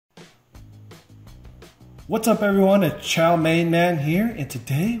What's up everyone, it's Chow Main Man here, and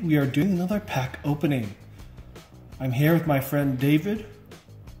today we are doing another pack opening. I'm here with my friend David,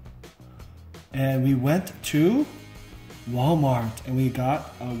 and we went to Walmart and we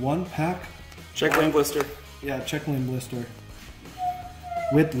got a 1-pack Check Lane Blister. Yeah, Check Lane Blister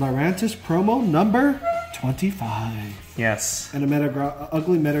with Lurantis promo number 25. Yes. And a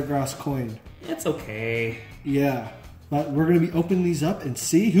ugly Metagross coin. It's okay. Yeah, but we're going to be opening these up and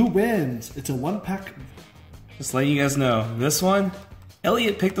see who wins. It's a 1-pack. Just letting you guys know, this one,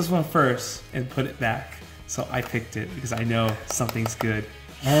 Elliot picked this one first and put it back. So I picked it because I know something's good.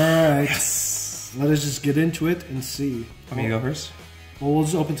 Alright. Yes. Let us just get into it and see. Want me to go first? Well, we'll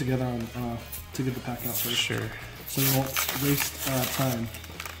just open together to get the pack out first. Sure. So we won't waste time.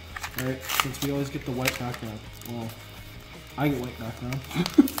 Alright, since we always get the white background. Well, I get white background.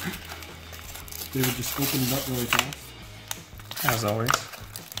 They would just open it up really fast. As always.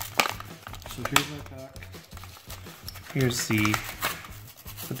 So here's my pack. Here's the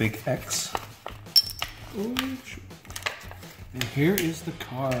big X. And here is the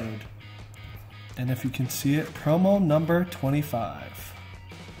card. And if you can see it, promo number 25.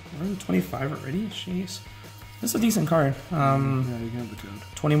 We're in 25 already? Jeez. This is a decent card. Yeah, you can have the code.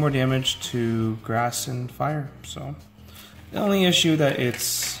 20 more damage to grass and fire. So the only issue that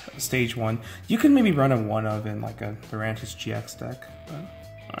it's stage 1. You can maybe run a 1 of in like a Lurantis GX deck.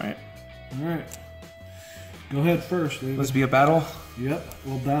 But, alright. Alright. Go ahead first, David. Let's be a battle? Yep,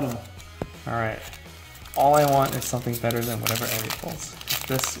 we'll battle. Alright. All I want is something better than whatever Elliot pulls.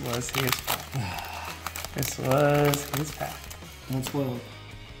 This was his pack. This was his pack. Don't spoil it.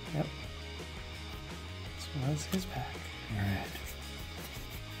 Yep. This was his pack. Alright.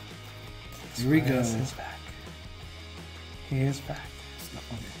 Here we go. His pack. His pack.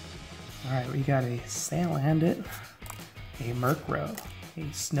 Alright, we got a Salandit, a Murkrow, a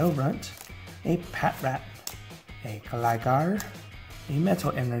Snowrunt, a Patrat, a Gligar, a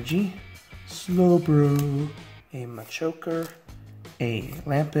Metal Energy, Slowbro, a Machoker, a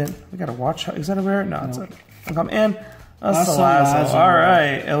Lampent. We got a Watch. Is that a rare? No, it's a and a Salazzle. All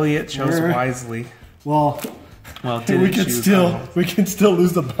right, Elliot chose wisely. Well, we can still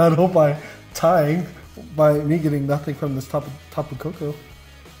lose the battle by tying, by me getting nothing from this top of Coco.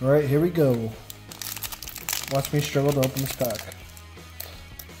 All right, here we go. Watch me struggle to open this pack.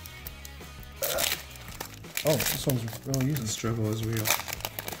 Oh, this one's really easy. The struggle is real.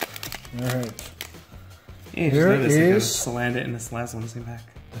 All right. Yeah, here is Salandit and the Salazzle in the same pack.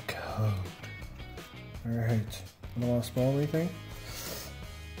 The code. All right. I don't want to spoil anything.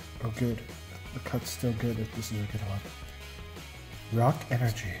 Oh, good. The cut's still good if this is a good one. Rock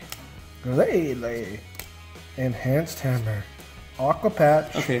Energy. Glalie. Enhanced Hammer. Aqua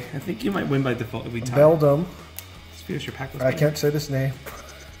Patch. Okay, I think you might win by default if we tie. Beldum. Let's finish your pack. I can't say this name.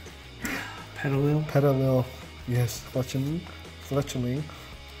 Petalil. Petalil. Yes. Fletchling.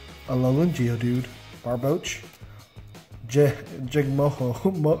 Alolan Geodude. Barboach. Jigmoho.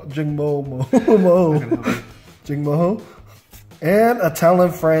 And a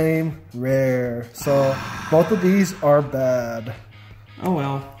Talonflame rare. So both of these are bad. Oh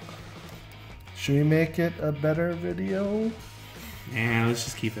well. Should we make it a better video? Yeah, let's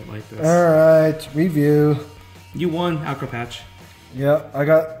just keep it like this. Alright, review. You won, Aqua Patch. Yeah, I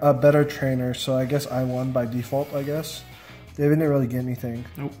got a better trainer, so I guess I won by default, I guess. David didn't really get anything.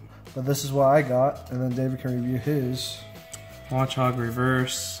 Nope. But this is what I got, and then David can review his. Watchog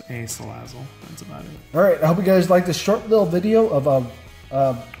Reverse, a Salazzle. That's about it. Alright, I hope you guys liked this short little video of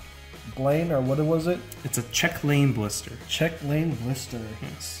Blaine, or what was it? It's a Check Lane Blister. Check Lane Blister.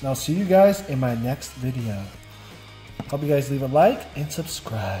 Yes. And I'll see you guys in my next video. Hope you guys leave a like and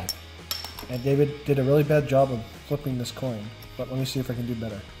subscribe. And David did a really bad job of flipping this coin, but let me see if I can do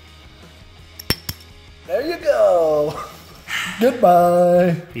better. There you go.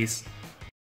 Goodbye. Peace.